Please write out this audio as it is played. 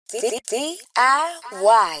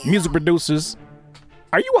DIY. Music producers,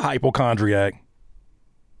 are you a hypochondriac?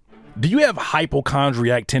 Do you have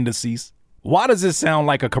hypochondriac tendencies? Why does it sound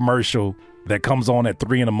like a commercial that comes on at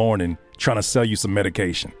 3 a.m. trying to sell you some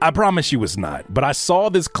medication? I promise you it's not. But I saw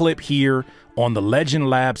this clip here on the Legend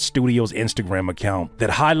Lab Studios Instagram account that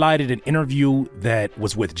highlighted an interview that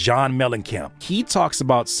was with John Mellencamp. He talks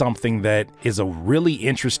about something that is a really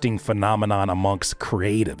interesting phenomenon amongst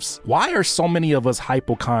creatives. Why are so many of us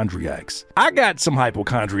hypochondriacs? I got some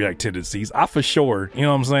hypochondriac tendencies. I for sure, you know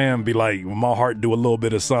what I'm saying, be like, when my heart do a little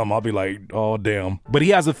bit of something, I'll be like, oh, damn. But he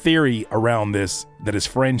has a theory around this that his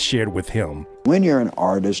friend shared with him. When you're an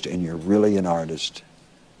artist and you're really an artist,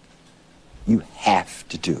 you have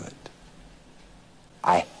to do it.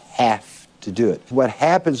 I have to do it. What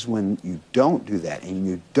happens when you don't do that and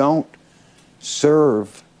you don't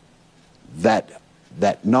serve that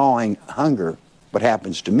gnawing hunger, what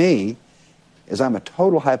happens to me is I'm a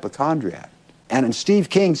total hypochondriac. And Steve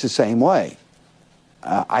King's the same way.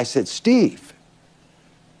 I said, Steve,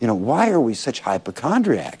 why are we such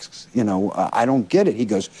hypochondriacs? I don't get it. He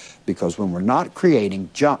goes, because when we're not creating,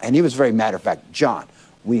 John, and he was very matter of fact, John,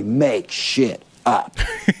 we make shit up.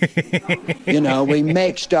 We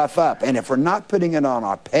make stuff up. And if we're not putting it on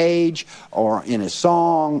our page or in a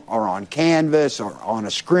song or on canvas or on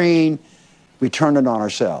a screen, we turn it on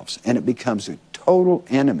ourselves and it becomes a total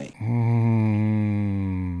enemy.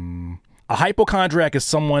 A hypochondriac is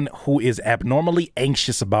someone who is abnormally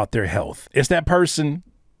anxious about their health. It's that person,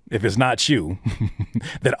 if it's not you,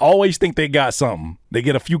 that always think they got something. They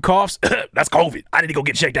get a few coughs, that's COVID. I need to go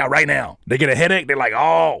get checked out right now. They get a headache, they're like,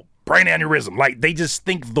 oh, brain aneurysm. Like, they just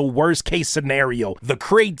think the worst case scenario. The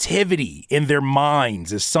creativity in their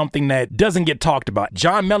minds is something that doesn't get talked about.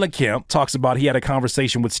 John Mellencamp talks about he had a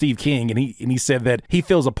conversation with Steve King, and he said that he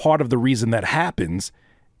feels a part of the reason that happens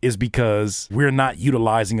is because we're not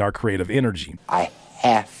utilizing our creative energy. I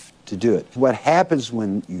have to do it. What happens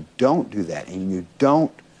when you don't do that and you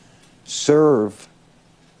don't serve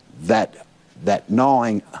that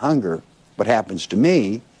gnawing hunger, what happens to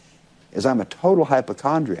me is I'm a total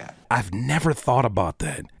hypochondriac. I've never thought about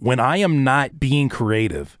that. When I am not being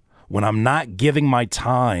creative, when I'm not giving my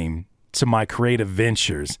time to my creative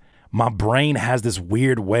ventures, my brain has this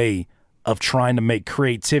weird way of trying to make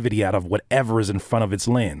creativity out of whatever is in front of its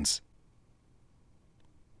lens.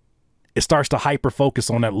 It starts to hyper-focus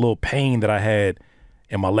on that little pain that I had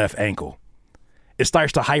in my left ankle. It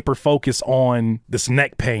starts to hyper-focus on this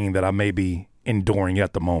neck pain that I may be enduring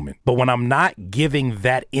at the moment. But when I'm not giving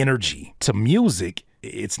that energy to music,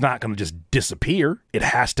 it's not going to just disappear. It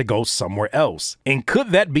has to go somewhere else. And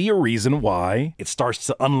could that be a reason why it starts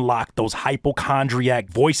to unlock those hypochondriac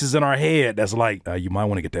voices in our head that's like, you might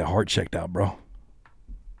want to get that heart checked out, bro.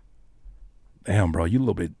 Damn, bro, you've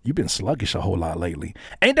been sluggish a whole lot lately.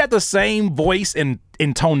 Ain't that the same voice and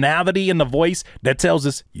tonality in the voice that tells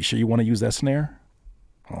us, you sure you want to use that snare?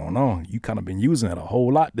 I don't know. You kind of been using it a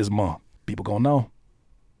whole lot this month. People gonna know.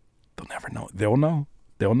 They'll never know. They'll know.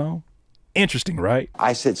 They'll know. Interesting, right?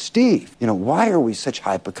 I said, Steve, why are we such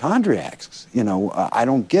hypochondriacs? I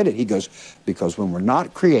don't get it. He goes, because when we're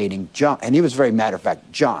not creating, John, and he was very matter of fact,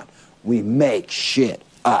 John, we make shit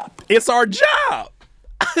up. It's our job.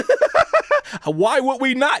 Why would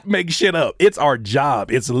we not make shit up? It's our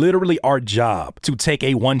job. It's literally our job to take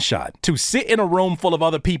a one shot, to sit in a room full of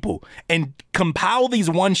other people and compile these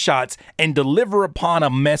one shots and deliver upon a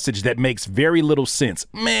message that makes very little sense.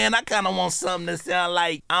 Man, I kind of want something to sound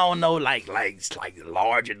like, I don't know, like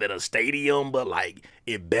larger than a stadium, but like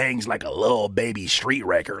it bangs like a little baby street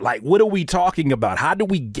record. Like, what are we talking about? How do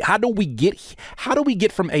we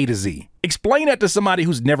get from A to Z? Explain that to somebody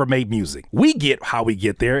who's never made music. We get how we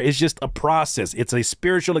get there. It's just a process. It's a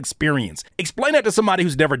spiritual experience. Explain that to somebody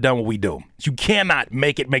who's never done what we do. You cannot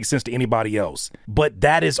make it make sense to anybody else. But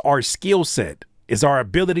that is our skill set, is our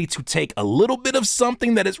ability to take a little bit of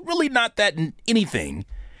something that is really not that anything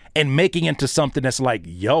and making into something that's like,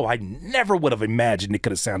 yo, I never would have imagined it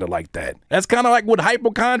could have sounded like that. That's kind of like what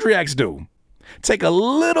hypochondriacs do. Take a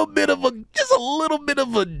little bit of a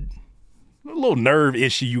little nerve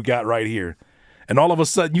issue you got right here. And all of a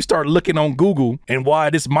sudden you start looking on Google and why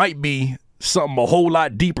this might be something a whole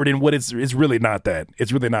lot deeper than what it's really not that.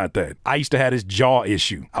 It's really not that. I used to have this jaw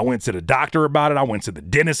issue. I went to the doctor about it. I went to the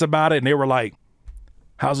dentist about it. And they were like,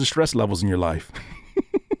 how's the stress levels in your life?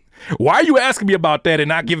 Why are you asking me about that and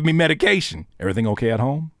not giving me medication? Everything okay at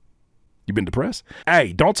home? You been depressed?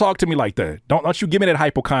 Hey, don't talk to me like that. Don't you give me that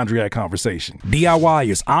hypochondriac conversation.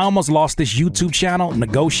 DIYers, I almost lost this YouTube channel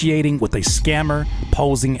negotiating with a scammer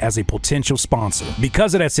posing as a potential sponsor.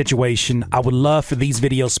 Because of that situation, I would love for these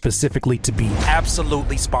videos specifically to be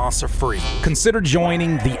absolutely sponsor free. Consider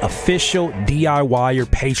joining the official DIYer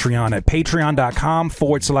Patreon at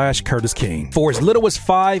patreon.com/Curtis King. For as little as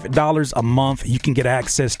 $5 a month, you can get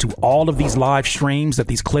access to all of these live streams that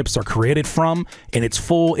these clips are created from in its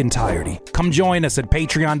full entirety. Come join us at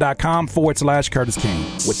patreon.com/Curtis King.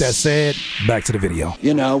 With that said, back to the video.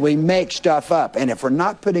 You know, we make stuff up, and if we're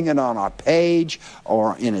not putting it on our page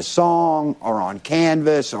or in a song or on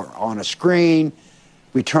canvas or on a screen,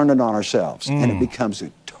 we turn it on ourselves, and it becomes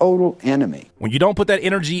a total enemy. When you don't put that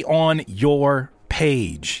energy on your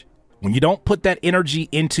page, when you don't put that energy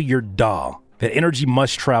into your DAW, that energy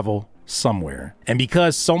must travel somewhere. And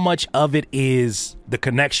because so much of it is the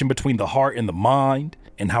connection between the heart and the mind,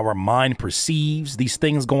 and how our mind perceives these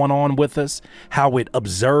things going on with us, how it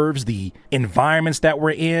observes the environments that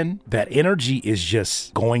we're in, that energy is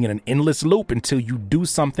just going in an endless loop until you do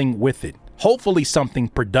something with it. Hopefully something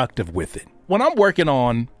productive with it. When I'm working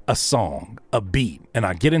on a song, a beat, and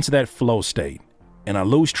I get into that flow state and I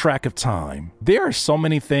lose track of time, there are so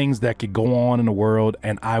many things that could go on in the world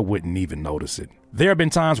and I wouldn't even notice it. There have been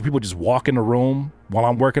times where people just walk in the room while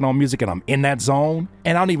I'm working on music and I'm in that zone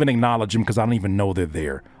and I don't even acknowledge them because I don't even know they're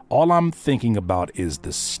there. All I'm thinking about is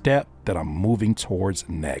the step that I'm moving towards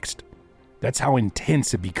next. That's how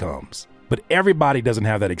intense it becomes. But everybody doesn't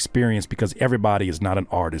have that experience because everybody is not an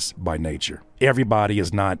artist by nature. Everybody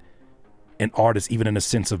is not an artist, even in the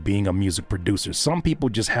sense of being a music producer. Some people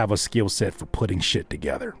just have a skill set for putting shit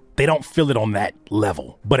together. They don't feel it on that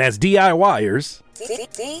level. But as DIYers,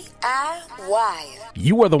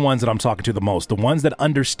 you are the ones that I'm talking to the most. The ones that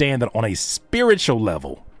understand that on a spiritual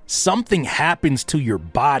level, something happens to your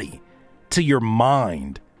body, to your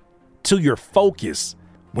mind, to your focus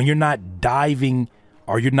when you're not diving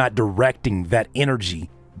or you're not directing that energy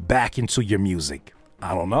back into your music.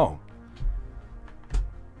 I don't know.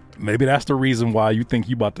 Maybe that's the reason why you think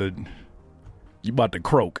you about to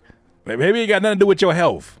croak. Maybe it got nothing to do with your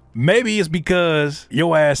health. Maybe it's because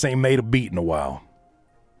your ass ain't made a beat in a while.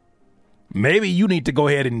 Maybe you need to go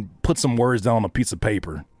ahead and put some words down on a piece of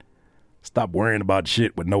paper. Stop worrying about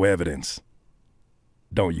shit with no evidence.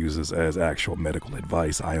 Don't use this as actual medical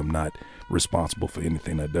advice. I am not responsible for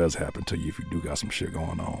anything that does happen to you if you do got some shit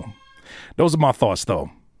going on. Those are my thoughts,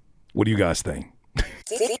 though. What do you guys think?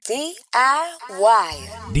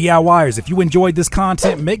 DIYers, if you enjoyed this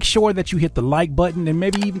content, make sure that you hit the like button and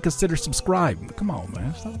maybe even consider subscribing. Come on,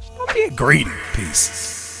 man. Don't be greedy.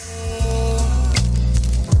 Peace.